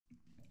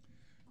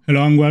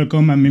Hello and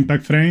welcome, I'm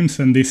Impact Frames,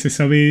 and this is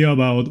a video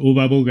about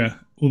Oobabooga.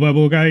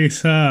 Oobabooga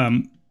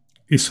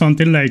is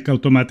something like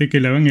Automatic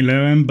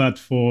 1111 but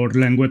for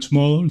language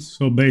models.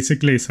 So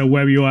basically it's a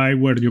web UI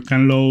where you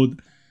can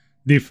load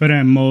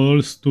different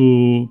models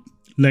to,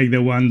 like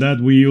the one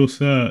that we use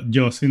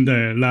just in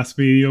the last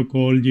video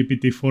called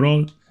GPT for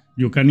All.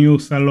 You can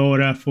use a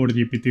LoRa for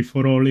GPT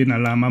for All in a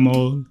llama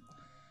model.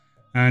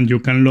 And you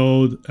can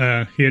load,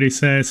 here it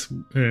says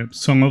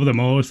some of the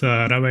models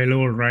that are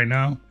available right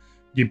now.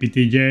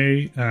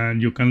 GPT-J,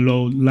 and you can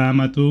load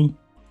llama too.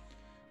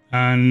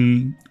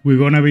 And we're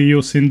gonna be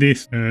using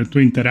this to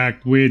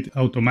interact with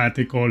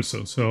Automatic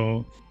also.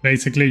 So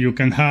basically you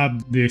can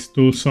have these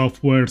two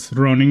softwares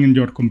running in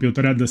your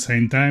computer at the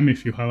same time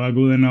if you have a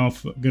good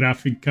enough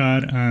graphic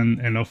card and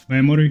enough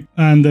memory.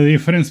 And the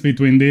difference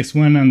between this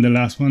one and the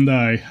last one that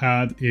I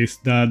had is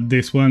that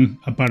this one,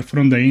 apart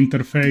from the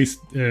interface,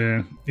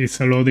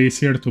 it's a lot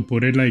easier to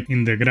put it like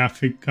in the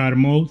graphic card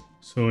mode.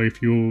 So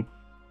if you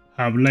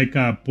have like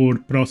a poor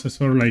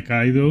processor like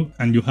I do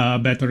and you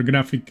have a better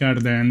graphic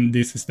card, then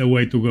this is the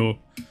way to go.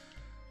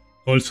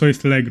 Also,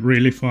 it's like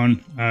really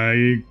fun.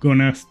 I'm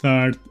gonna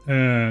start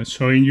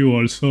showing you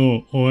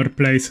also other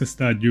places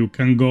that you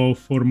can go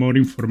for more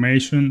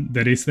information.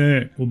 There is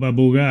the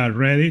Oobabooga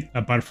Reddit,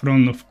 apart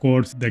from of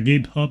course the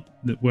GitHub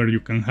where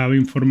you can have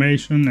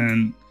information,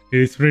 and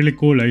it's really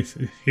cool.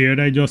 Here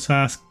I just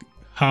ask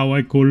how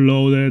I could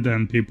load it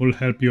and people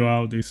help you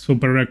out. It's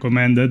super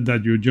recommended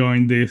that you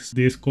join this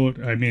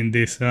Discord. I mean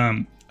this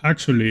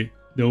actually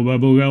the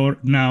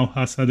Oobabooga now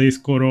has a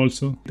Discord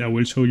also. I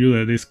will show you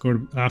the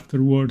Discord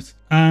afterwards.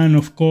 And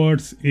of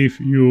course, if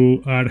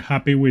you are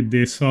happy with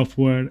this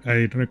software,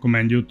 I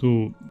recommend you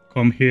to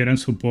come here and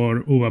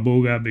support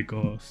Oobabooga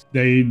because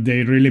they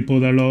really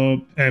put a lot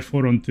of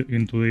effort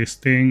into this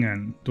thing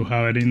and to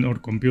have it in our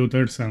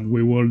computers, and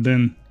we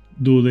wouldn't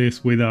do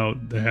this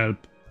without the help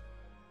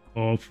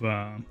of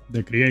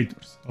the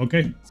creators.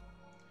 Okay,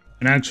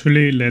 and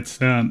actually let's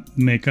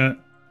make a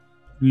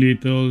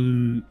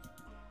little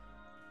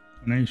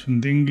donation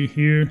thingy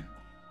here.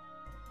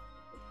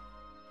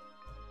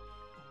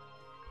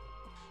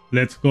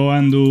 Let's go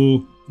and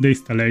do the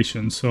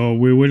installation. So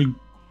we will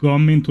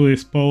come into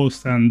this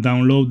post and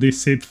download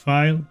this zip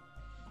file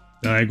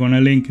that I'm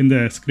gonna link in the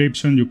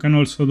description. You can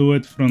also do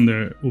it from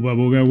the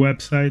Oobabooga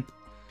website.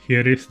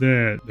 Here is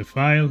the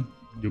file.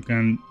 You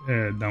can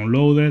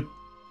download it.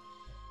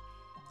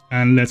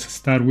 And let's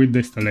start with the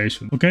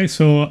installation. Okay,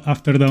 so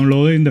after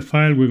downloading the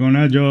file, we're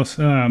gonna just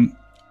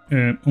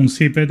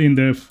unzip it in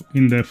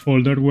the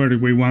folder where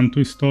we want to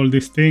install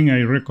this thing.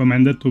 I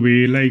recommend it to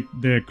be like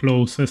the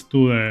closest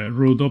to the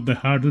root of the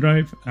hard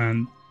drive,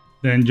 and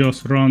then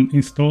just run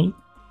install.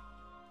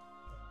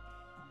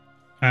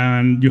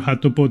 And you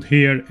have to put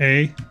here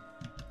A.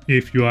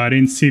 If you are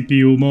in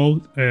CPU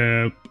mode,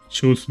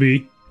 choose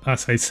B.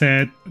 As I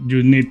said,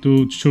 you need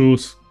to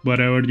choose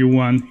whatever you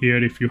want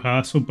here. If you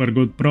have a super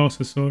good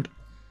processor,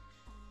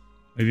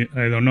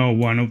 I don't know,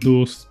 one of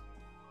those,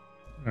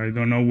 I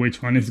don't know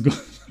which one is good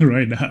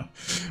right now,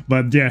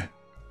 but yeah.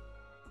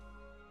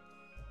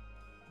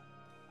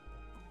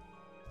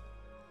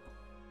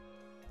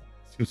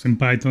 It's using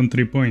Python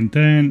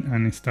 3.10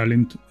 and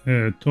installing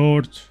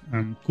Torch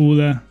and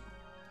CUDA.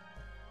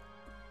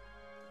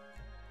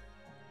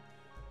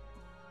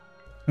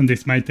 And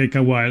this might take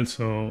a while,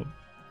 so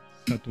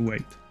have to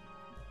wait.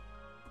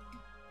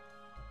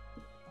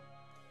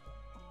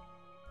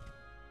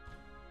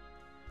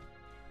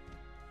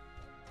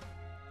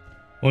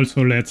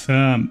 Also, let's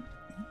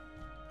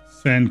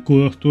send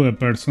kudos to the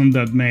person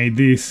that made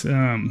this.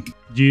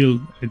 Jill,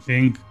 I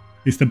think,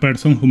 is the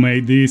person who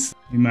made this.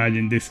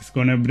 Imagine, this is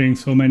gonna bring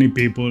so many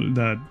people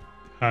that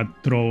had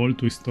trouble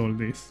to install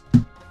this.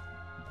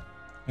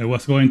 I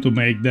was going to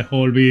make the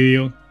whole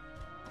video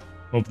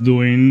of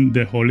doing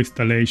the whole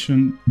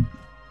installation,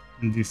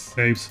 and this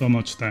saves so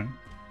much time.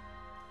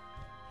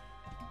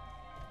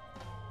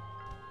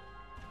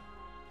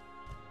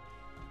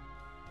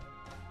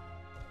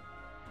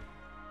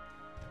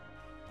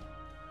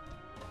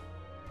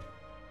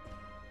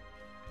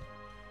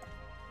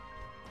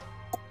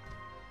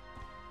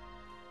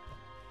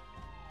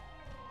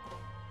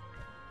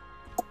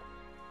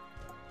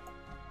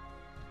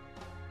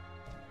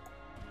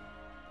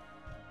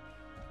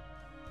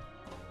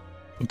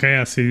 Okay,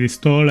 as it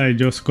installed, I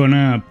just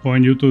gonna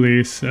point you to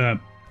this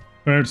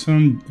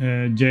person.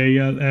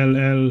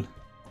 JLL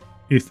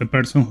is the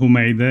person who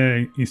made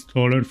the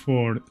installer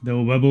for the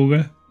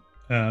Oobabooga.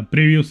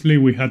 Previously,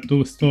 we had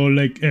to install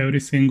like every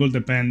single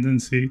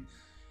dependency,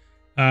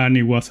 and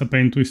it was a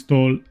pain to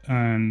install,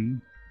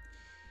 and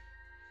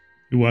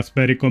it was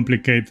very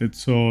complicated.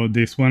 So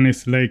this one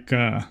is like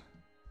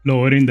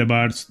lowering the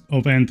bars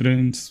of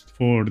entrance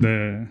for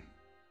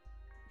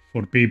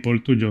people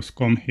to just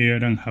come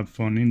here and have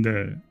fun in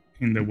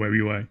the web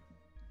UI.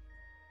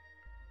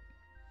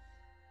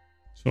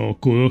 So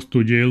kudos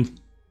to Jill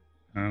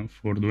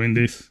for doing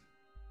this.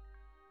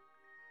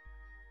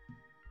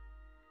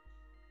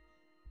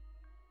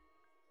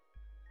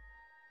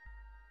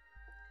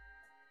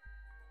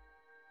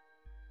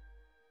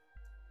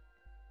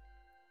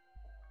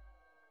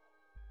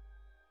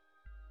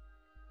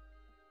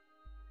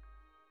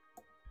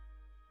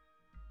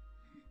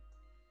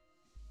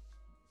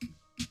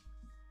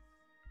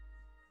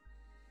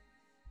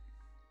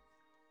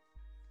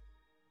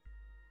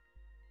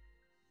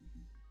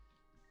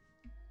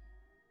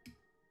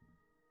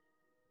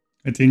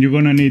 I think you're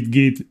gonna need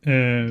Git.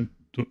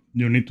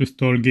 You need to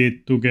install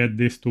Git to get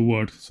this to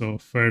work. So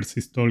first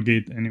install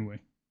Git anyway.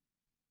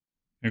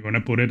 I'm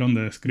gonna put it on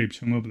the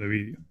description of the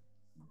video.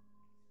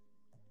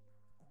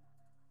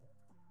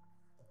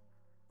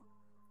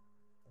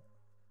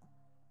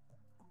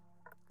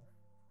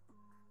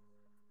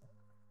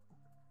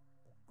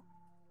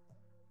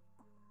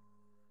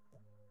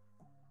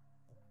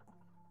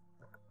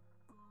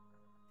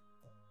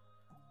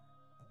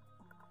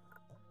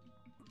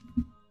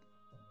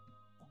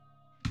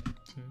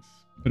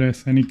 Just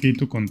press any key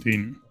to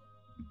continue.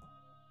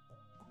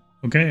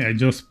 Okay, I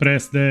just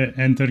pressed the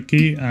enter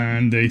key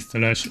and the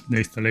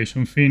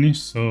installation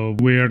finished. So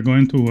we are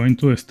going to go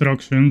into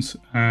instructions,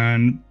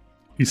 and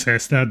it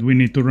says that we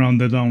need to run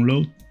the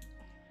download.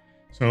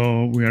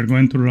 So we are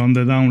going to run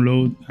the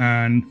download,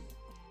 and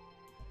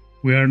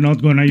we are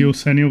not going to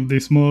use any of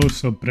these modes.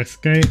 So press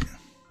K,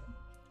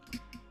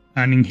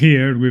 and in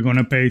here we're going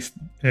to paste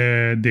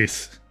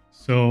this.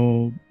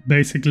 So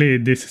basically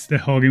this is the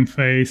Hugging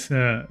Face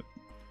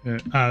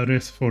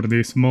address for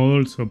this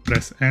model. So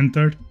press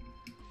enter,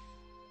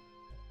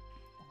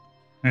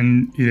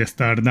 and it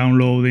starts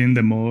downloading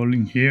the model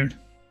in here.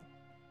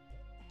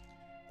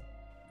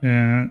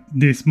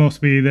 This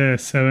must be the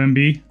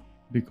 7B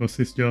because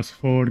it's just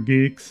 4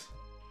 gigs,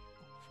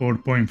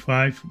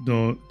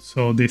 4.5.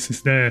 So this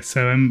is the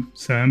 7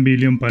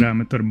 billion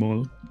parameter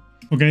model.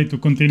 Okay, to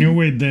continue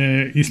with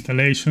the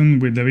installation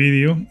with the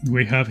video,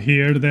 we have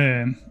here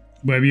the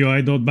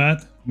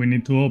wbui.bat. We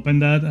need to open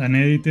that and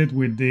edit it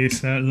with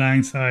these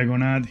lines I'm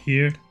gonna add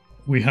here.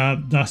 We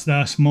have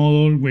dash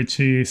model,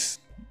 which is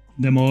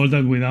the model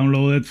that we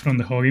downloaded from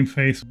the Hugging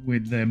Face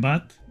with the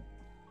bat,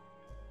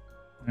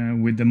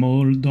 with the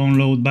model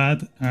download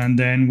bat, and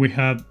then we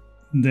have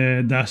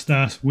the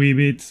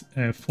wbits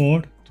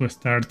 4 to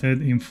start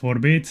it in 4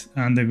 bits,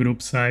 and the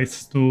group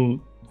size to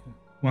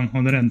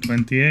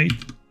 128.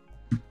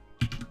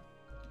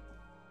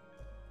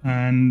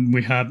 And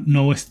we have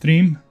no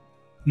stream.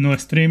 No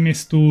stream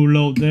is to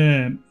load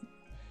the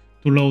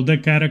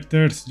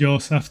characters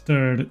just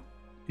after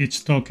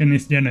each token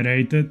is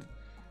generated,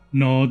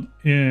 not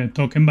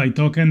token by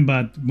token,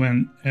 but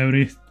when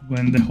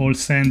the whole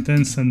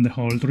sentence and the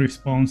whole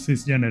response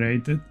is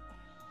generated.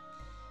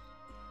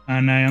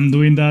 And I am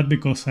doing that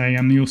because I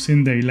am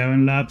using the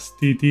 11 Labs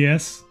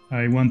TTS.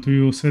 I want to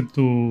use it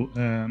to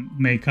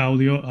make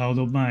audio out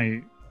of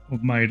my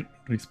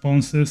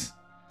responses.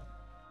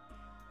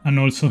 And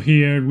also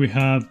here we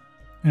have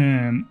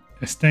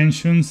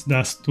extensions.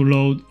 That's to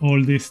load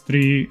all these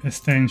 3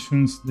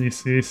 extensions.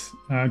 This is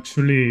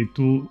actually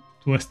two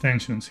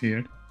extensions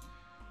here.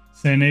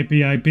 Send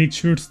API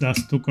pictures,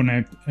 that's to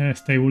connect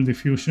Stable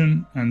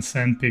Diffusion and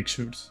send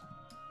pictures.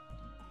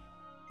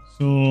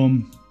 So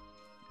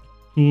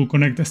to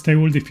connect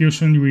Stable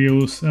Diffusion, we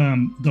use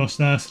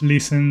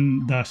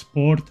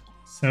 /listen-port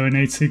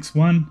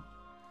 7861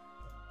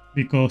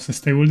 because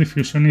Stable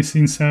Diffusion is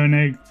in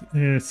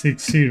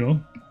 7860.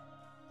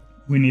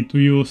 We need to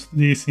use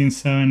this in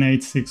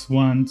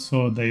 7861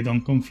 so they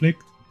don't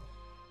conflict.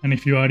 And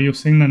if you are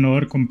using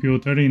another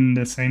computer in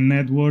the same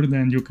network,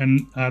 then you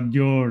can add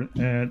your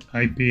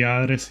IP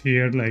address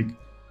here, like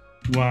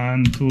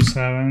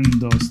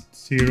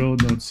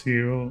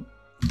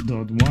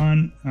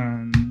 127.0.0.1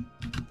 and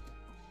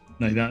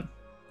like that,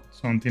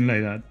 something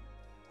like that.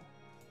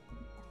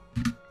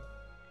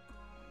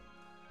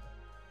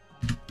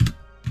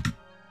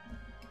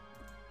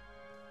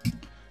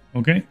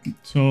 Okay,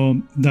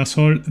 so that's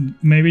all.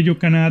 Maybe you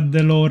can add the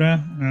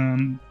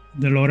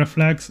LoRa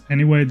flags.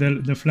 Anyway,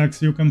 the flags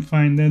you can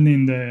find them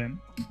in the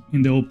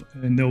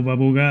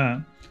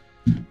Oobabooga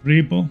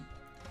repo,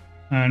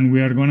 and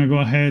we are gonna go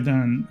ahead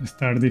and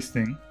start this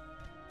thing.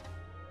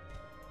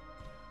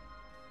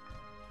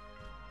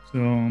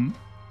 So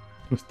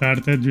to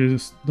start it, you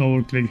just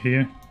double click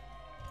here.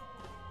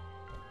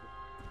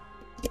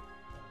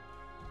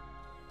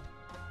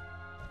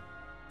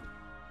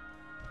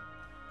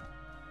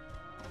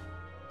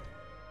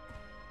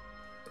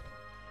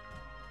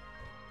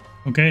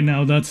 Okay,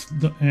 now that's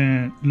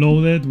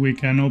loaded, we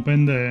can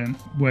open the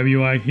web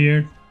UI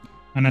here.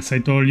 And as I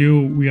told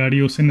you, we are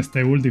using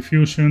Stable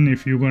Diffusion.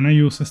 If you're gonna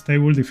use a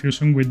Stable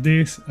Diffusion with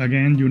this,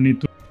 again, you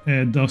need to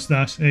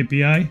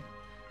 /API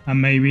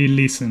and maybe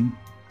listen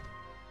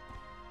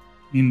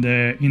in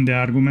the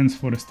arguments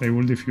for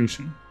Stable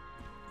Diffusion.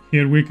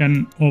 Here we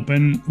can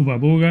open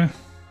Oobabooga,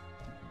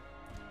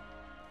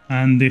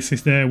 and this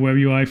is the web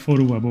UI for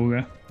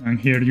Oobabooga. And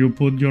here you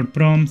put your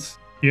prompts.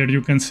 Here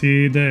you can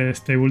see the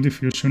Stable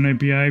Diffusion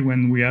API.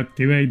 When we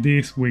activate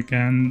this, we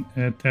can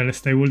tell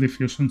Stable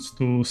Diffusions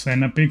to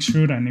send a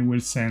picture, and it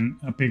will send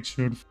a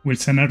picture. We'll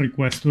send a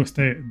request to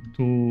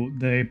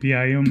the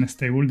API on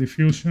Stable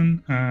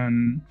Diffusion,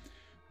 and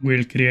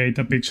will create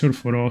a picture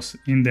for us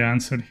in the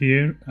answer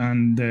here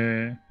and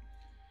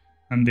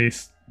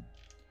this.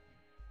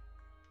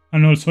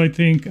 And also I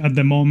think at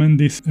the moment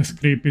this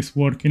script is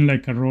working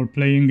like a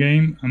role-playing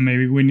game, and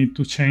maybe we need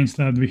to change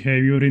that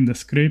behavior in the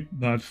script,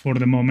 but for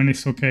the moment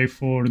it's okay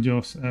for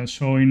just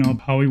showing up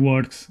how it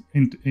works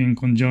in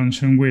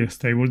conjunction with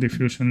Stable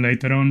Diffusion.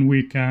 Later on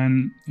we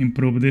can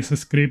improve this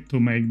script to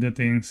make the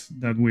things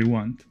that we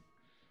want.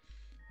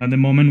 At the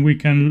moment we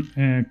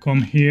can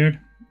come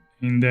here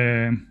in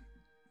there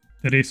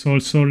is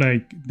also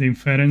like the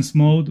inference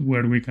mode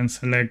where we can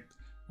select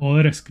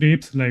other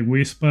scripts like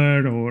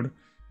Whisper or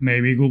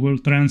maybe Google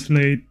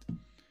Translate.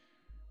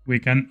 We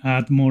can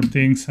add more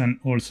things and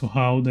also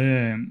how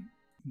the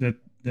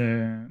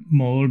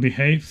model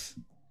behaves.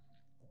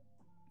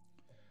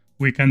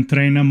 We can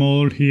train a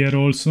model here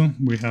also.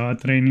 We have a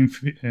training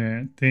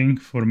thing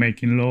for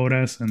making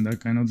LoRa's and that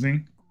kind of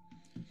thing.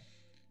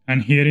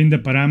 And here in the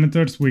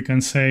parameters, we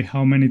can say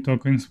how many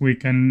tokens we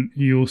can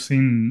use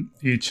in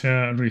each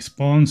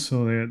response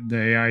so that the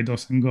AI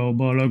doesn't go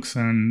bollocks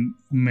and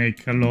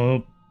make a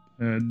lot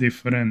of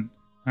different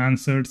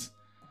answers.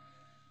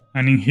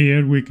 And in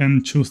here, we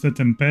can choose the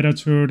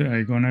temperature.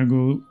 I'm gonna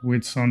go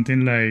with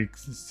something like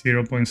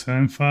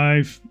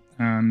 0.75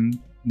 and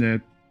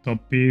the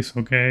top piece,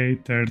 okay,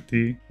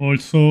 30.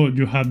 Also,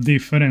 you have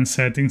different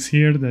settings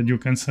here that you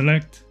can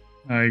select.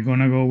 I'm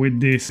gonna go with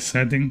these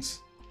settings.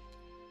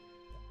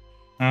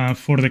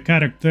 For the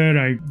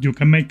character, you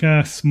can make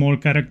a small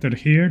character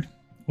here,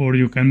 or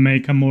you can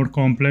make a more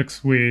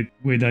complex with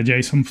a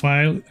JSON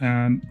file.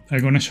 I'm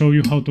gonna show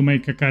you how to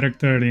make a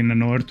character in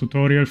another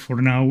tutorial.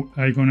 For now,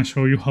 I'm gonna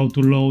show you how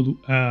to load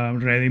a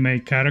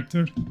ready-made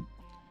character.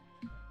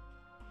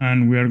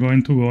 And we are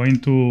going to go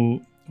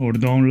into our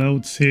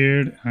downloads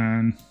here,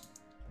 and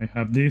I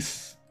have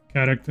this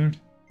character.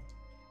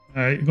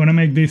 I'm gonna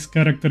make this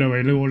character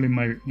available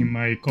in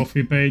my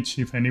Ko-fi page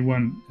if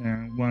anyone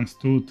wants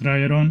to try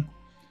it on.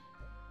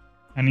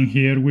 And in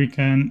here we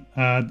can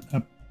add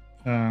a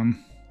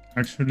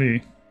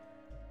actually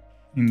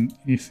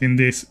it's in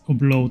this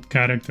upload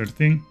character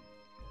thing,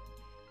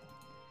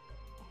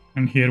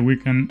 and here we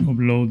can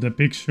upload the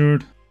picture.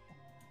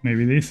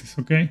 Maybe this is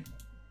okay,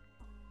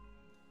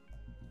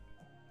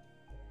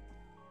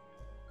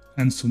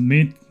 and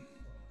submit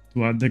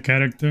to add the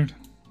character.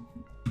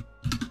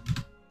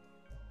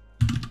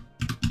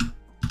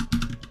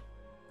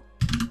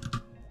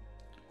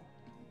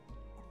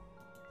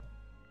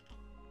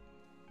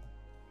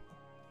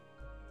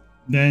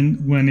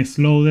 Then when it's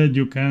loaded,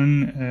 you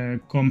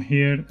can come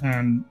here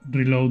and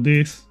reload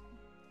this.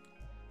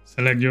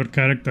 Select your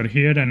character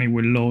here and it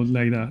will load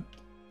like that.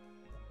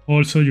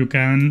 Also, you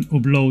can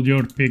upload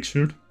your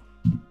picture.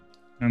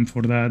 And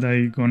for that,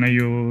 I'm gonna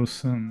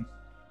use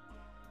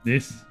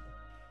this.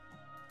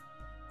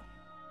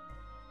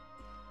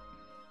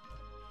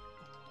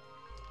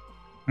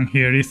 And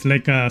here is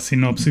like a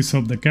synopsis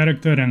of the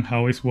character and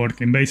how it's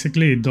working.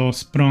 Basically, it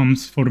does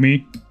prompts for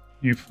me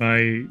if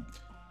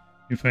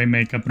I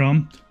make a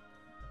prompt.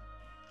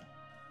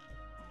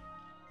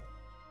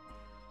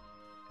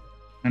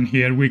 And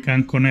here we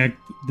can connect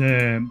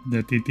the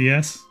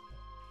TTS.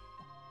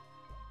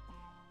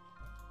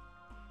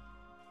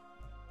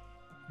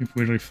 If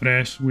we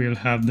refresh, we'll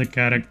have the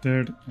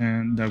character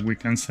and that we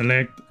can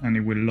select, and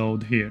it will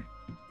load here.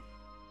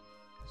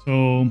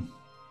 So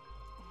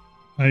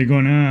I'm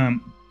gonna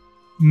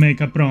make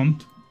a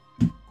prompt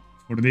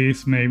for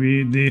this,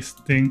 maybe this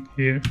thing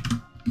here,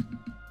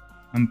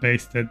 and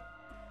paste it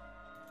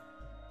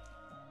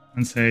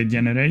and say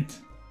generate.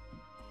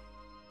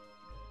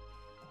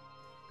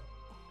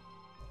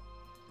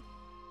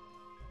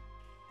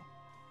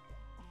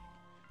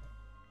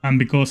 And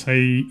because I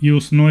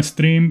use no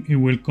stream, it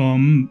will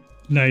come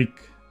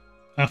like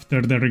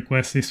after the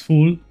request is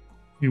full.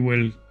 It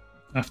will,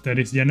 after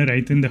it's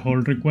generating the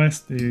whole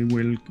request, it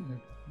will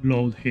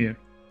load here.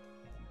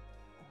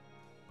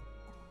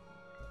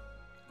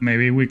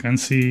 Maybe we can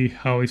see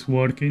how it's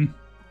working.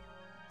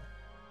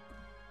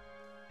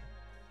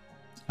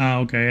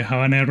 Okay, I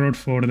have an error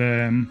for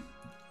the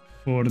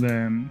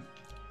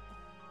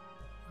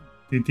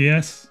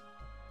TTS.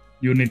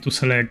 You need to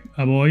select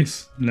a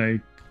voice,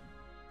 like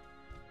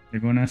I'm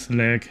gonna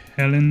select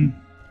Helen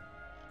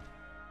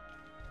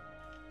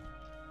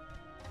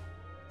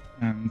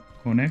and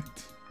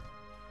connect.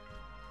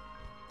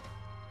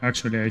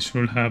 Actually, I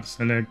should have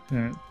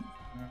selected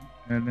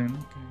Helen.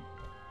 Okay.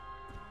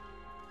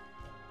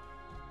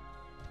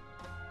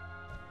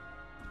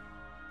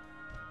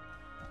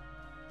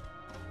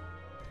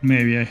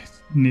 Maybe I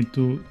need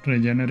to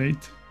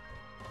regenerate.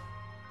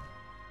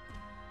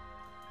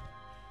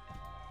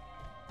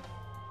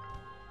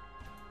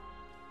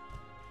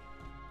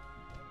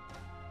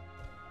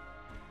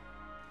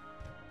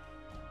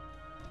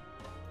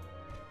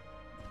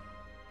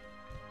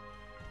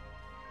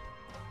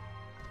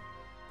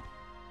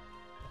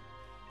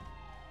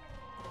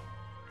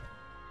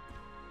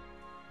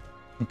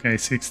 Okay,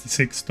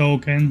 66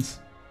 tokens.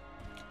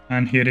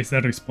 And here is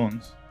the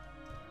response.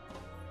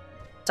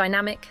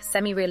 Dynamic,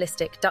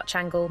 semi-realistic, Dutch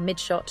angle,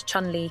 mid-shot,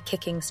 Chun-Li,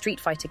 kicking, Street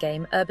Fighter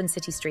game, urban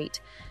city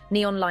street,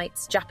 neon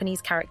lights,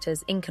 Japanese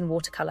characters, ink and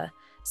watercolor,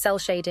 cell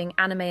shading,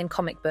 anime and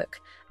comic book,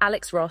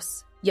 Alex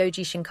Ross,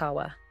 Yoji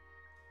Shinkawa.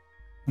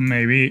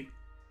 Maybe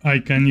I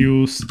can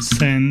use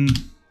send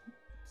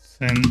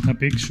a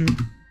picture.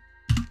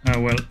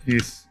 Well,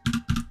 is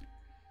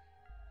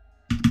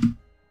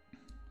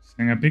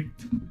send a pic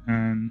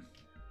and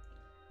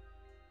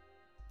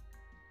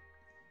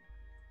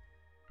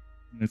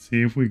let's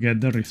see if we get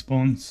the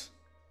response.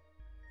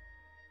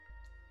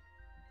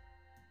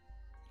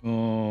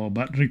 Oh,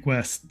 bad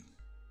request.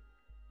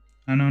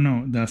 I don't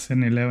know, that's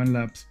an 11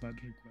 labs bad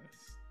request.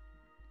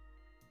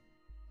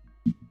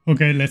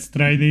 Okay, let's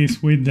try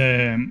this with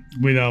the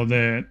without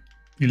the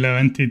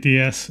 11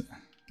 TTS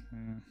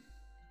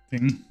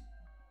thing,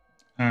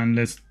 and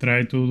let's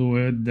try to do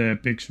it the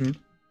picture.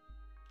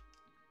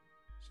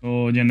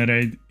 So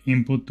generate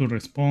input to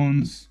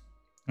response,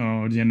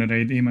 or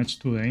generate image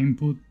to the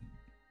input.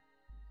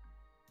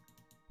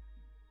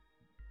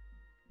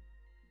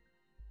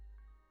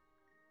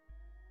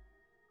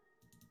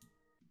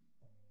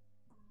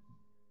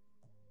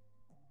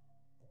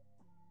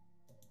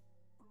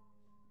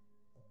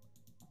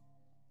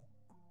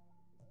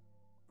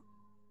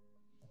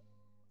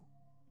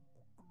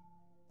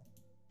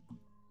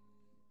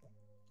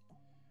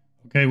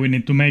 Okay, we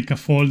need to make a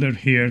folder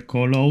here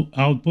called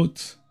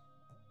outputs.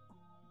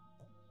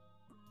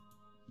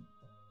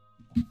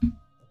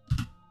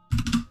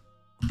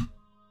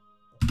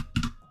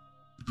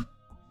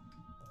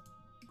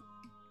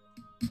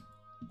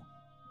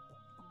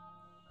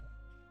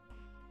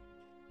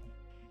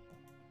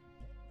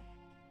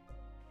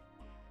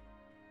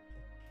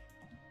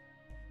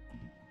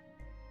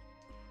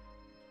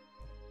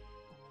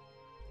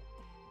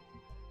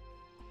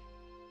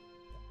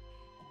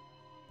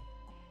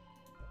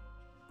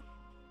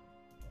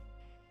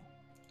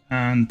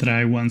 And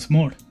try once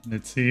more.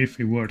 Let's see if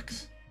it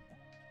works.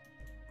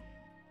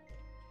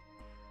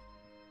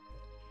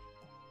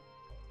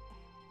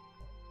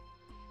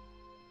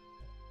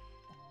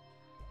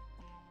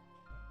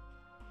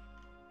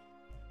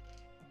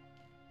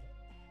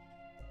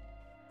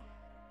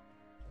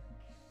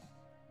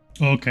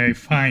 Okay,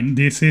 fine.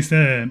 This is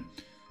the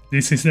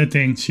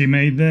thing. She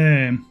made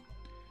the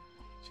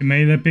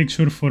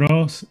picture for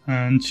us,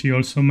 and she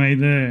also made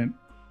the.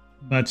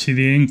 But she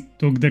didn't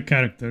took the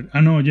character.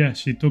 No, yeah,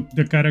 she took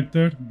the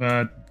character,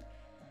 but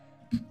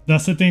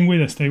that's the thing with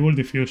the stable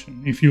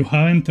diffusion. If you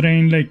haven't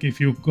trained, like if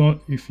you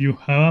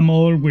have a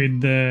model with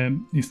the,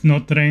 it's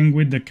not trained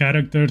with the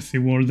characters, it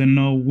wouldn't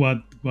know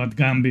what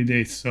Gambit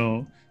is.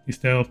 So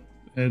instead of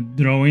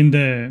drawing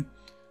the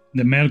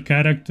male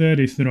character,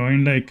 it's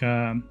drawing like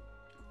a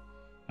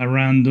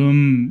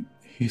random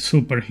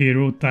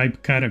superhero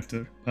type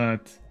character.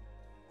 But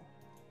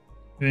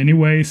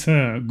anyway, it's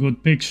a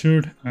good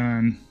picture,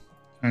 and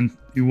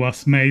it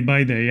was made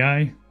by the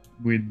AI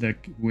with the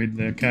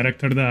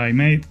character that I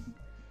made.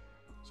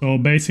 So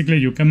basically,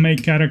 you can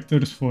make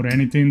characters for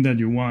anything that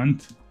you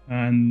want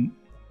and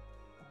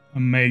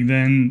make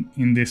them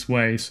in this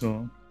way.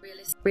 So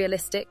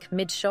realistic,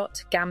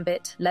 mid-shot,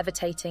 Gambit,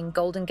 levitating,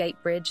 Golden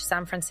Gate Bridge,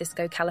 San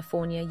Francisco,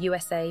 California,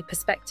 USA,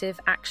 perspective,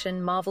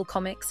 action, Marvel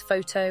Comics,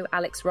 photo,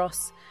 Alex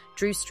Ross,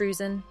 Drew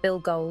Struzan, Bill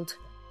Gold.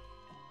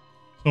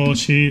 So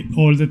she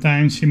all the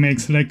time she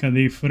makes like a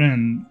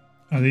different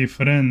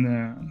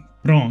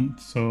prompt.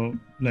 So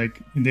like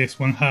this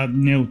one had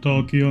Neo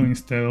Tokyo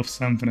instead of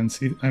San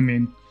Francisco. I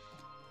mean,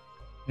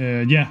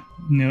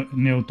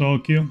 Neo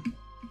Tokyo.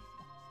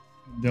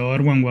 The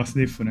other one was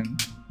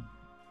different.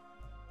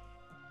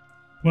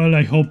 Well,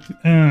 I hope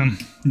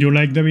you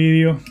liked the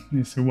video.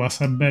 This was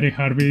a very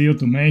hard video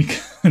to make.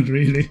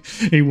 Really,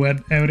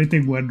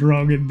 everything went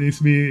wrong in this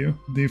video.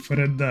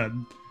 Different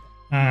than.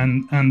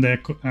 And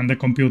the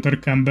computer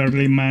can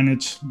barely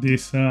manage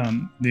this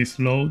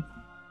load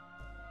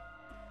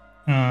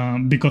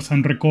because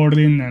I'm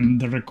recording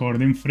and the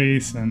recording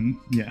freeze, and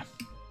yeah,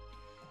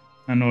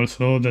 and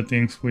also the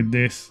things with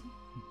this.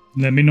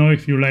 Let me know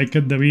if you liked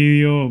the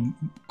video.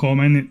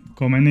 Comment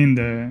in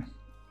the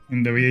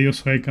video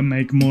so I can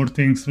make more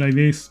things like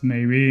this.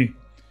 Maybe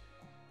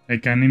I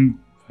can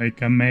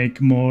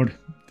make more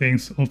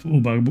things of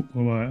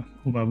Oobabooga.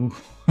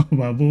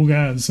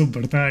 I'm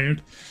super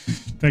tired.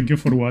 Thank you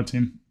for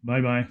watching.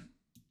 Bye bye.